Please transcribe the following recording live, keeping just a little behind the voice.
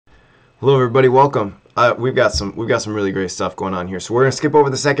Hello, everybody. Welcome. We've got some really great stuff going on here. So we're gonna skip over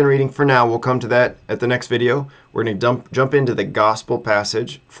the second reading for now. We'll come to that at the next video. We're gonna jump into the gospel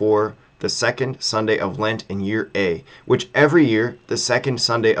passage for the second Sunday of Lent in year A, which every year, the second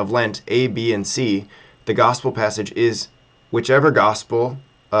Sunday of Lent, A, B, and C, the gospel passage is whichever gospel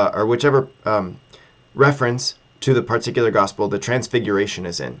or whichever reference to the particular gospel the transfiguration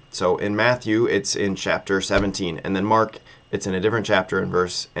is in. So in Matthew, it's in chapter 17, and then Mark, it's in a different chapter and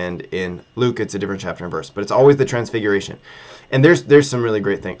verse, and in Luke, it's a different chapter and verse. But it's always the transfiguration. And there's some really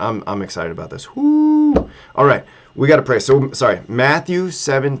great things. I'm excited about this. Woo! All right, we got to pray. So, sorry, Matthew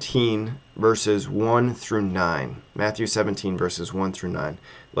 17, verses 1 through 9. Matthew 17, verses 1 through 9.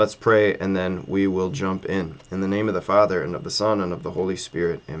 Let's pray, and then we will jump in. In the name of the Father, and of the Son, and of the Holy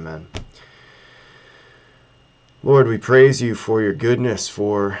Spirit. Amen. Lord, we praise you for your goodness,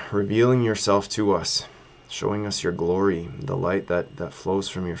 for revealing yourself to us, showing us your glory, the light that flows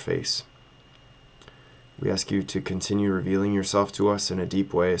from your face. We ask you to continue revealing yourself to us in a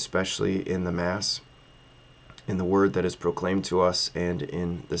deep way, especially in the Mass, in the word that is proclaimed to us, and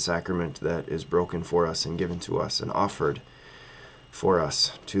in the sacrament that is broken for us and given to us and offered for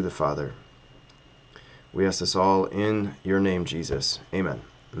us to the Father. We ask this all in your name, Jesus. Amen.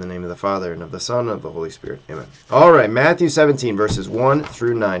 In the name of the Father, and of the Son, and of the Holy Spirit. Amen. All right, Matthew 17, verses 1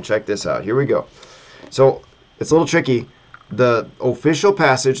 through 9. Check this out. Here we go. So, it's a little tricky. The official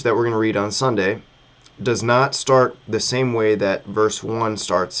passage that we're going to read on Sunday does not start the same way that verse 1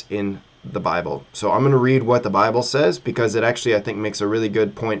 starts in the Bible. So, I'm going to read what the Bible says, because it actually, I think, makes a really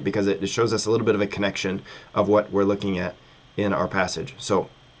good point, because it shows us a little bit of a connection of what we're looking at in our passage. So,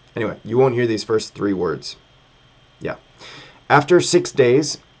 anyway, you won't hear these first three words. Yeah. After 6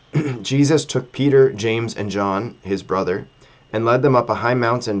 days, Jesus took Peter, James, and John, his brother, and led them up a high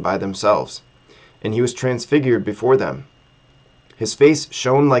mountain by themselves. And he was transfigured before them. His face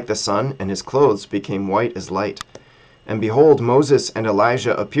shone like the sun, and his clothes became white as light. And behold, Moses and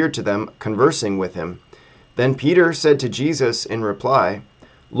Elijah appeared to them, conversing with him. Then Peter said to Jesus in reply,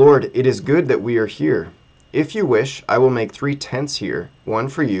 "Lord, it is good that we are here. If you wish, I will make 3 tents here, one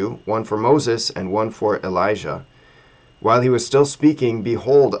for you, one for Moses, and one for Elijah." While he was still speaking,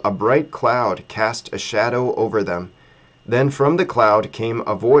 behold, a bright cloud cast a shadow over them. Then from the cloud came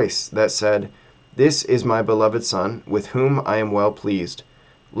a voice that said, "This is my beloved Son, with whom I am well pleased.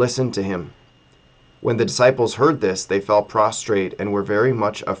 Listen to him." When the disciples heard this, they fell prostrate and were very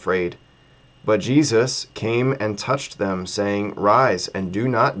much afraid. But Jesus came and touched them, saying, "Rise, and do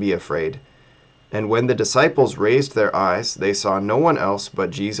not be afraid." And when the disciples raised their eyes, they saw no one else but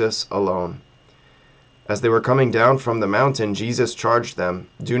Jesus alone. As they were coming down from the mountain, Jesus charged them,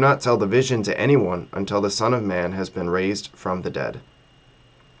 "Do not tell the vision to anyone until the Son of Man has been raised from the dead."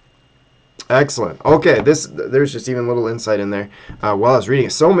 Excellent. Okay, there's just even a little insight in there while I was reading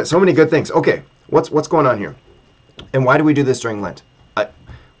it. So many good things. Okay, what's going on here? And why do we do this during Lent? I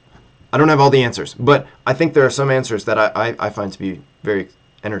don't have all the answers, but I think there are some answers that I find to be very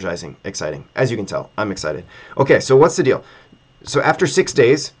energizing, exciting. As you can tell, I'm excited. Okay, so what's the deal? So after 6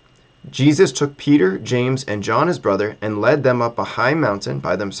 days, Jesus took Peter, James, and John, his brother, and led them up a high mountain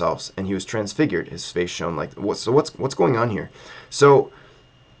by themselves, and he was transfigured. His face shone like... So what's going on here? So,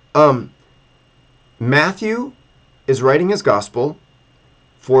 Matthew is writing his gospel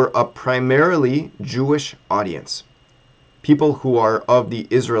for a primarily Jewish audience, people who are of the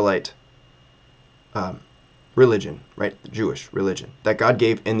Israelite religion, right? The Jewish religion that God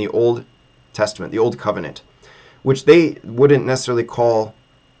gave in the Old Testament, the Old Covenant, which they wouldn't necessarily call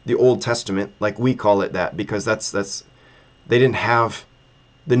the Old Testament like we call it that, because that's they didn't have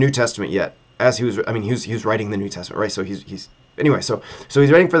the New Testament yet. As he was writing the New Testament, right? So he's anyway, so he's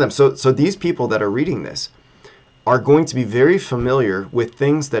writing for them. So these people that are reading this are going to be very familiar with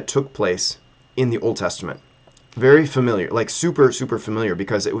things that took place in the Old Testament. Very familiar, like super familiar,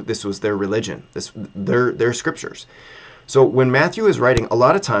 because this was their religion, their scriptures. So when Matthew is writing, a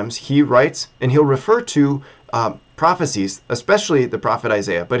lot of times he writes and he'll refer to prophecies, especially the prophet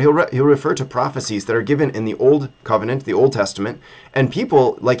Isaiah, but he'll refer to prophecies that are given in the Old Covenant, the Old Testament, and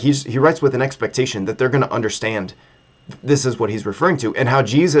people, like he writes with an expectation that they're going to understand this is what he's referring to, and how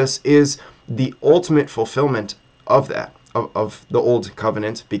Jesus is the ultimate fulfillment of that, of the Old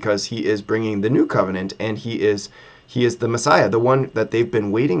Covenant, because he is bringing the New Covenant, and he is the Messiah, the one that they've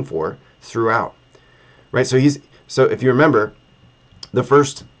been waiting for throughout, right? So if you remember the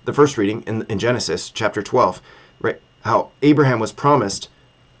first reading in Genesis chapter 12, right, how Abraham was promised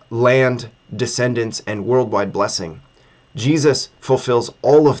land, descendants, and worldwide blessing. Jesus fulfills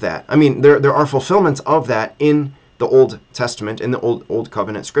all of that. I mean, there are fulfillments of that in the Old Testament, in the Old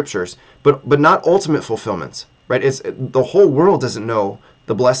Covenant scriptures, but not ultimate fulfillments, right? The whole world doesn't know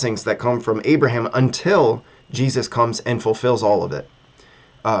the blessings that come from Abraham until Jesus comes and fulfills all of it.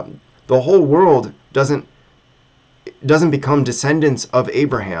 The whole world doesn't become descendants of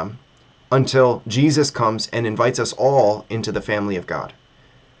Abraham until Jesus comes and invites us all into the family of God.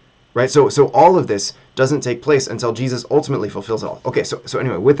 Right? So all of this doesn't take place until Jesus ultimately fulfills it all. Okay, so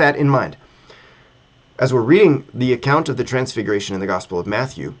anyway, with that in mind, as we're reading the account of the Transfiguration in the Gospel of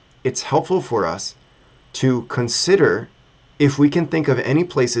Matthew, it's helpful for us to consider if we can think of any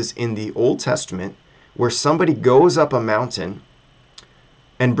places in the Old Testament where somebody goes up a mountain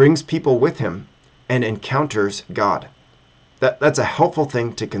and brings people with him and encounters God. That's a helpful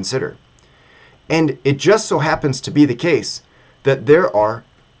thing to consider. And it just so happens to be the case that there are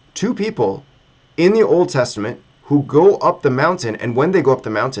two people in the Old Testament who go up the mountain, and when they go up the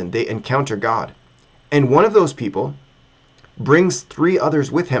mountain, they encounter God. And one of those people brings 3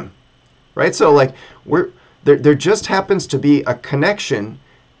 others with him, right? So like there just happens to be a connection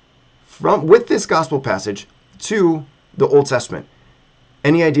with this gospel passage to the Old Testament.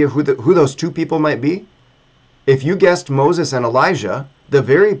 Any idea who those 2 people might be? If you guessed Moses and Elijah, the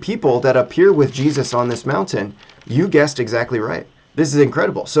very people that appear with Jesus on this mountain, you guessed exactly right. This is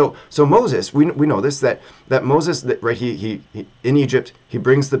incredible. So Moses, we know this, that Moses, right? He in Egypt, he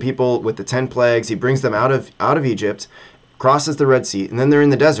brings the people with the 10 plagues. He brings them out of Egypt, crosses the Red Sea, and then they're in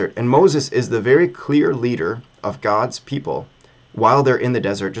the desert. And Moses is the very clear leader of God's people while they're in the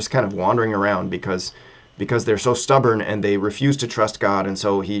desert, just kind of wandering around because they're so stubborn and they refuse to trust God, and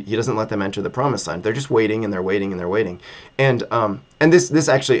so he doesn't let them enter the promised land. They're just waiting and they're waiting and they're waiting. And this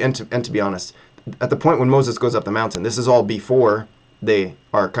actually, and to be honest, at the point when Moses goes up the mountain, this is all before they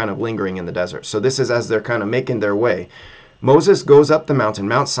are kind of lingering in the desert. So this is as they're kind of making their way. Moses goes up the mountain,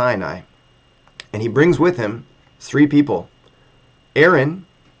 Mount Sinai, and he brings with him 3 people, Aaron,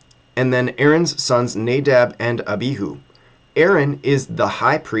 and then Aaron's sons Nadab and Abihu. Aaron is the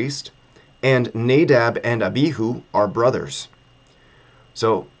high priest, and Nadab and Abihu are brothers.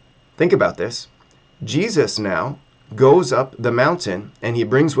 So think about this. Jesus now goes up the mountain and he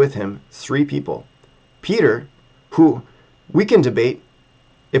brings with him 3 people. Peter, who we can debate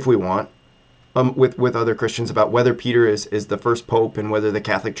if we want with other Christians about whether Peter is the first pope and whether the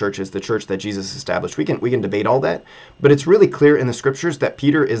Catholic Church is the church that Jesus established. We can debate all that, but it's really clear in the scriptures that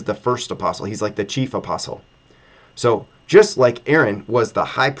Peter is the first apostle. He's like the chief apostle. So just like Aaron was the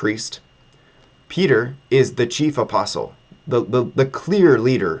high priest, Peter is the chief apostle, the clear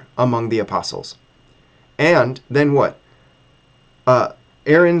leader among the apostles. And then what?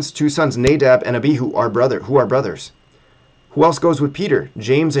 Aaron's 2 sons, Nadab and Abihu, are brothers. Who else goes with Peter?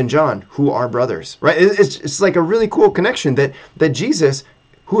 James and John, who are brothers, right? It's like a really cool connection that Jesus,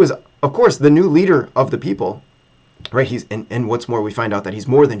 who is, of course, the new leader of the people, right? And what's more, we find out that he's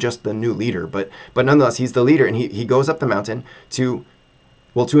more than just the new leader, but nonetheless, he's the leader, and he goes up the mountain to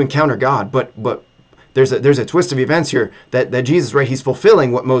encounter God, but there's a twist of events here that Jesus, right, he's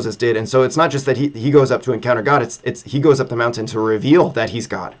fulfilling what Moses did, and so it's not just that he goes up to encounter God, it's he goes up the mountain to reveal that he's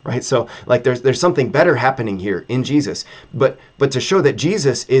God, right? So like there's something better happening here in Jesus, but to show that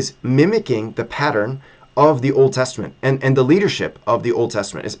Jesus is mimicking the pattern of the Old Testament and the leadership of the Old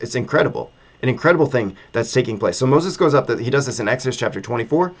Testament. It's incredible. An incredible thing that's taking place. So Moses goes up, he does this in Exodus chapter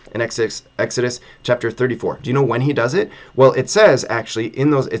 24 and Exodus chapter 34. Do you know when he does it? Well, it says actually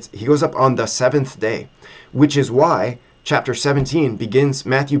in those, he goes up on the 7th day, which is why chapter 17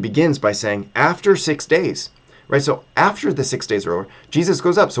 Matthew begins by saying, after 6 days, right? So after the 6 days are over, Jesus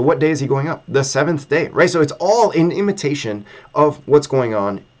goes up. So what day is he going up? The 7th day, right? So it's all in imitation of what's going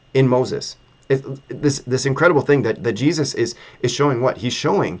on in Moses. This incredible thing that Jesus is showing what? He's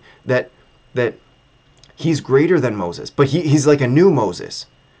showing that he's greater than Moses, but he's like a new Moses,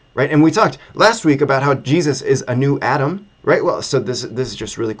 right? And we talked last week about how Jesus is a new Adam, right? Well, so this is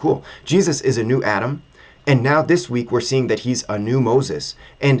just really cool. Jesus is a new Adam, and now this week we're seeing that he's a new Moses,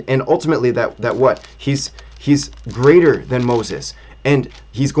 and ultimately that what? He's greater than Moses, and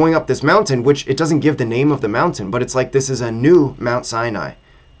he's going up this mountain, which it doesn't give the name of the mountain, but it's like this is a new Mount Sinai,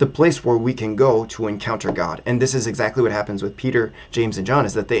 the place where we can go to encounter God. And this is exactly what happens with Peter, James, and John,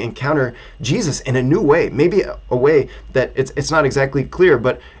 is that they encounter Jesus in a new way, maybe a way that it's not exactly clear,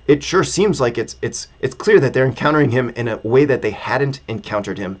 but it sure seems like it's clear that they're encountering him in a way that they hadn't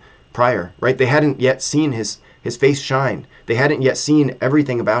encountered him prior, right? They hadn't yet seen his face shine. They hadn't yet seen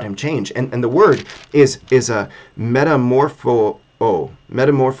everything about him change. And the word is a metamorpho,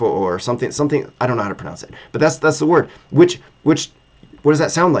 or something, I don't know how to pronounce it, but that's the word, which what does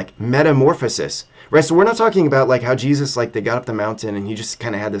that sound like? Metamorphosis, right? So we're not talking about like how Jesus, like they got up the mountain and he just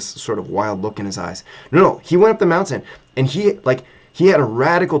kind of had this sort of wild look in his eyes. No, he went up the mountain and he had a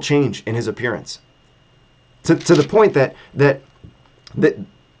radical change in his appearance to the point that that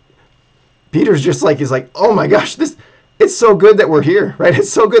Peter's just like, he's like, oh my gosh, it's so good that we're here, right?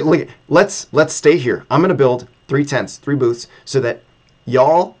 It's so good. Like, let's stay here. I'm going to build 3 tents, 3 booths, so that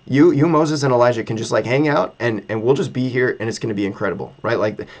y'all, you, Moses and Elijah can just like hang out, and we'll just be here, and it's going to be incredible, right?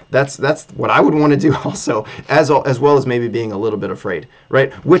 Like that's what I would want to do also, as well as maybe being a little bit afraid,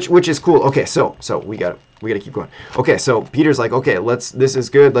 right? Which is cool. Okay, so we got to keep going. Okay, so Peter's like, okay, this is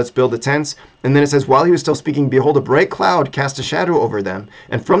good. Let's build the tents. And then it says, while he was still speaking, behold, a bright cloud cast a shadow over them.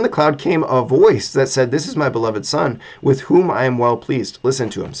 And from the cloud came a voice that said, this is my beloved son, with whom I am well pleased. Listen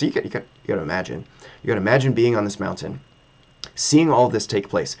to him. So you got to imagine. You got to imagine being on this mountain, seeing all of this take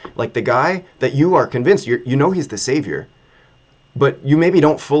place. Like the guy that you are convinced, you know he's the Savior, but you maybe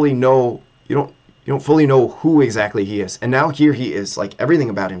don't fully know, you don't fully know who exactly he is. And now here he is, like everything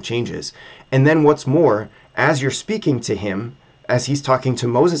about him changes. And then what's more, as you're speaking to him, as he's talking to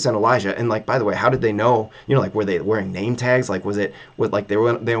Moses and Elijah, and like, by the way, how did they know? You know, like, were they wearing name tags? Like, was it with like they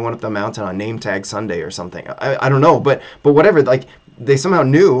went up the mountain on Name Tag Sunday or something? I don't know, but whatever. Like, they somehow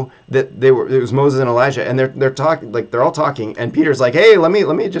knew that it was Moses and Elijah, and they're talking, like they're all talking, and Peter's like, hey, let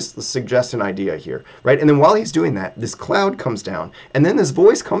me just suggest an idea here, right? And then while he's doing that, this cloud comes down, and then this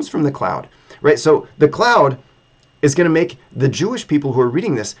voice comes from the cloud, right? So the cloud is going to make the Jewish people who are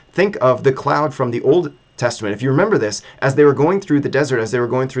reading this think of the cloud from the Old Testament. If you remember this, as they were going through the desert, as they were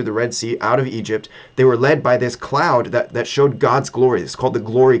going through the Red Sea out of Egypt, they were led by this cloud that showed God's glory. It's called the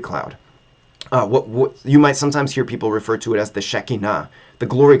glory cloud. What you might sometimes hear people refer to it as the Shekinah, the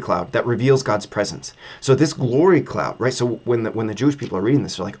glory cloud that reveals God's presence. So this glory cloud, right? So when the Jewish people are reading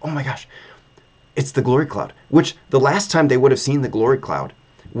this, they're like, oh my gosh, it's the glory cloud. Which the last time they would have seen the glory cloud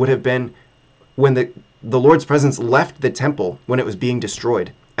would have been when the Lord's presence left the temple when it was being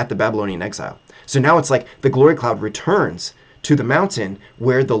destroyed at the Babylonian exile. So now it's like the glory cloud returns to the mountain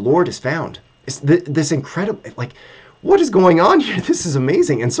where the Lord is found. It's this incredible, like, what is going on here? This is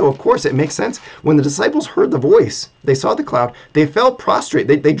amazing. And so, of course, it makes sense. When the disciples heard the voice, they saw the cloud, they fell prostrate.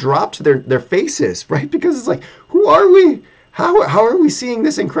 They dropped their faces, right? Because it's like, who are we? How are we seeing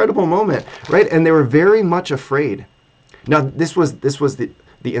this incredible moment, right? And they were very much afraid. Now, this was the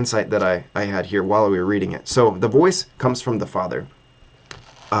insight that I had here while we were reading it. So the voice comes from the Father.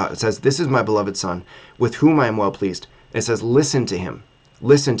 It says, this is my beloved Son, with whom I am well pleased. And it says, listen to him.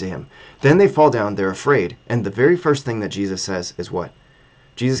 Listen to him. Then they fall down, they're afraid. And the very first thing that Jesus says is what?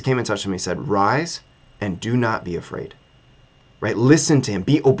 Jesus came and touched him. He said, rise and do not be afraid. Right? Listen to him.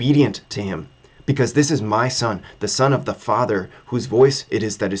 Be obedient to him. Because this is my Son, the Son of the Father, whose voice it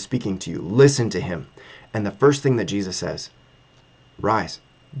is that is speaking to you. Listen to him. And the first thing that Jesus says, rise,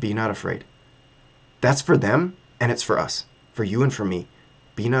 be not afraid. That's for them, and it's for us. For you and for me.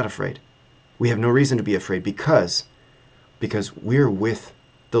 Be not afraid. We have no reason to be afraid because we're with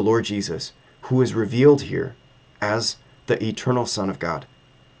the Lord Jesus, who is revealed here as the eternal Son of God.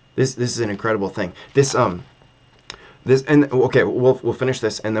 This is an incredible thing. Okay, we'll finish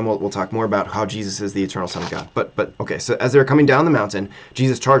this, and then we'll talk more about how Jesus is the eternal Son of God. But okay, so as they're coming down the mountain,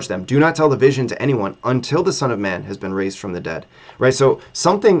 Jesus charged them, do not tell the vision to anyone until the Son of Man has been raised from the dead. Right? So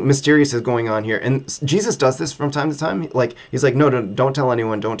something mysterious is going on here, and Jesus does this from time to time. Like, he's like, no, don't tell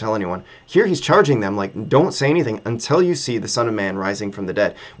anyone, don't tell anyone. Here he's charging them, like, don't say anything until you see the Son of Man rising from the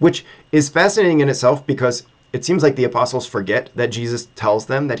dead, which is fascinating in itself because it seems like the apostles forget that Jesus tells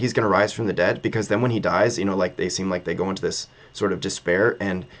them that he's going to rise from the dead, because then when he dies, like they seem like they go into this sort of despair,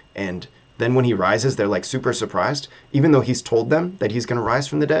 and then when he rises, they're like super surprised, even though he's told them that he's going to rise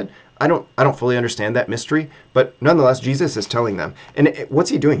from the dead. I don't fully understand that mystery, but nonetheless, Jesus is telling them. And what's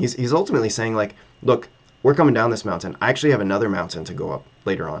he doing? He's ultimately saying, like, look, we're coming down this mountain. I actually have another mountain to go up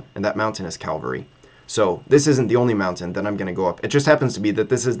later on, and that mountain is Calvary. So this isn't the only mountain that I'm going to go up. It just happens to be that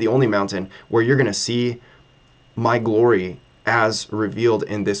this is the only mountain where you're going to see my glory as revealed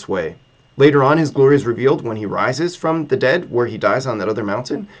in this way. Later on, his glory is revealed when he rises from the dead, where he dies on that other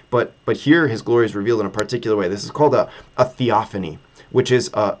mountain. But here, his glory is revealed in a particular way. This is called a theophany, which is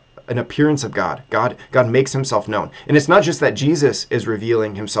an appearance of God. God makes himself known. And it's not just that Jesus is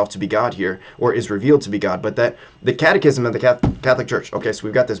revealing himself to be God here, or is revealed to be God, but that the Catechism of the Catholic Church, okay, so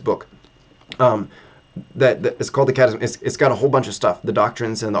we've got this book, that it's called the Catechism. It's got a whole bunch of stuff, the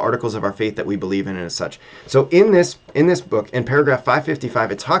doctrines and the articles of our faith that we believe in and as such. So in this book, in paragraph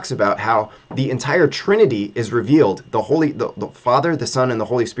 555, it talks about how the entire Trinity is revealed, the Father, the Son, and the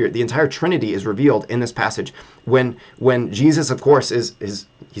Holy Spirit. The entire Trinity is revealed in this passage when Jesus, of course, he's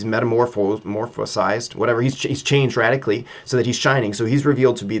metamorphosized, whatever, he's changed radically so that he's shining. So he's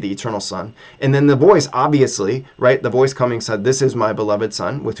revealed to be the eternal Son. And then the voice, obviously, right, the voice coming said, this is my beloved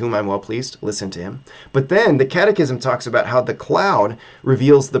Son, with whom I'm well pleased. Listen to him. But then the Catechism talks about how the cloud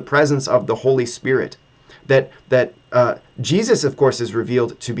reveals the presence of the Holy Spirit. that Jesus, of course, is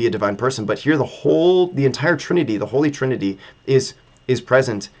revealed to be a divine person, but here the entire Trinity, the Holy Trinity, is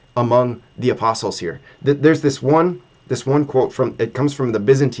present among the apostles here. There's this one quote it comes from the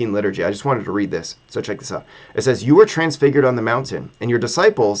Byzantine liturgy. I just wanted to read this, so check this out. It says, "You were transfigured on the mountain, and your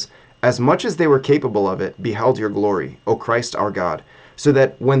disciples, as much as they were capable of it, beheld your glory, O Christ our God, so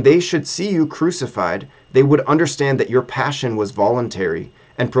that when they should see you crucified, they would understand that your passion was voluntary,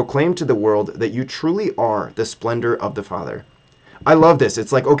 and proclaim to the world that you truly are the splendor of the Father." I love this.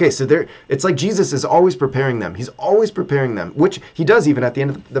 It's like, okay, so it's like Jesus is always preparing them. He's always preparing them, which he does even at the end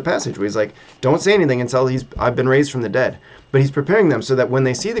of the passage, where he's like, don't say anything until I've been raised from the dead. But he's preparing them so that when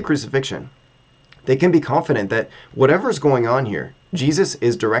they see the crucifixion, they can be confident that whatever's going on here, Jesus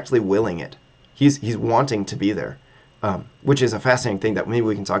is directly willing it. He's wanting to be there, which is a fascinating thing that maybe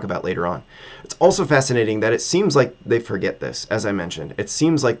we can talk about later on. It's also fascinating that it seems like they forget this, as I mentioned. It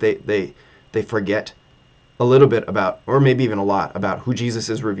seems like they forget a little bit about, or maybe even a lot, about who Jesus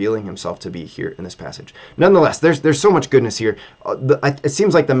is revealing himself to be here in this passage. Nonetheless, there's so much goodness here. It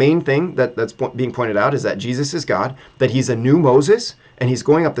seems like the main thing that's being pointed out is that Jesus is God, that he's a new Moses, and he's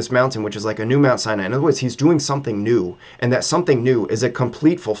going up this mountain, which is like a new Mount Sinai. In other words, he's doing something new, and that something new is a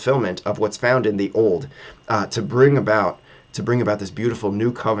complete fulfillment of what's found in the old, to bring about this beautiful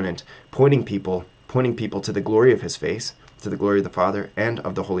new covenant, pointing people to the glory of his face, to the glory of the Father and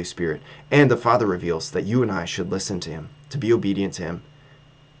of the Holy Spirit. And the Father reveals that you and I should listen to him, to be obedient to him,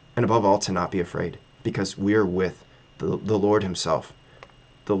 and above all, to not be afraid, because we're with the Lord himself,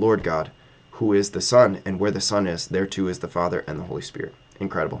 the Lord God, who is the Son, and where the Son is, there too is the Father and the Holy Spirit.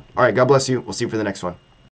 Incredible. All right, God bless you. We'll see you for the next one.